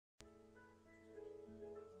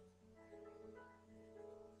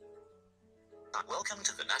Welcome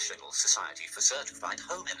to the National Society for Certified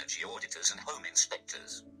Home Energy Auditors and Home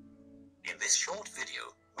Inspectors. In this short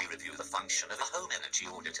video, we review the function of a home energy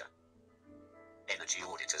auditor. Energy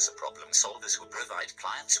auditors are problem solvers who provide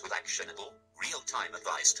clients with actionable, real-time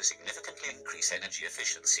advice to significantly increase energy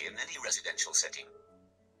efficiency in any residential setting.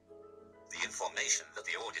 The information that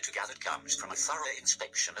the auditor gathered comes from a thorough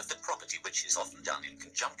inspection of the property, which is often done in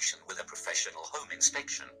conjunction with a professional home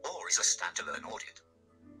inspection or is a standalone audit.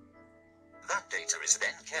 That data is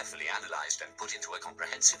then carefully analyzed and put into a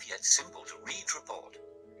comprehensive yet simple-to-read report.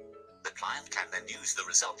 The client can then use the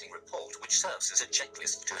resulting report, which serves as a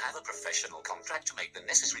checklist to have a professional contract to make the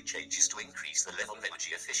necessary changes to increase the level of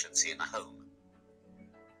energy efficiency in a home.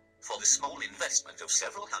 For the small investment of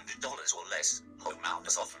several $100s or less,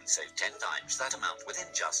 homeowners often save 10 times that amount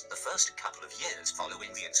within just the first couple of years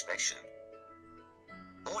following the inspection.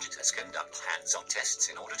 Auditors conduct hands-on tests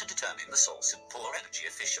in order to determine the source of poor energy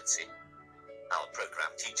efficiency. Our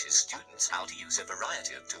program teaches students how to use a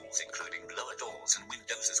variety of tools, including blower doors and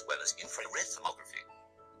windows, as well as infrared thermography.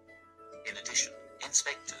 In addition,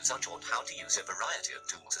 inspectors are taught how to use a variety of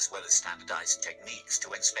tools as well as standardized techniques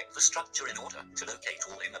to inspect the structure in order to locate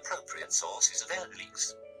all inappropriate sources of air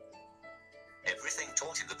leaks. Everything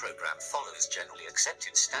taught in the program follows generally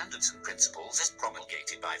accepted standards and principles as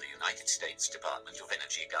promulgated by the United States Department of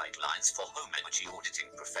Energy Guidelines for Home Energy Auditing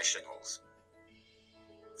Professionals.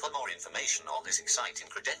 For more information on this exciting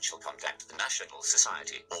credential, contact the National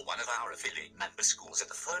Society or one of our affiliate member schools at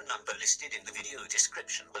the phone number listed in the video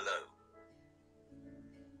description below.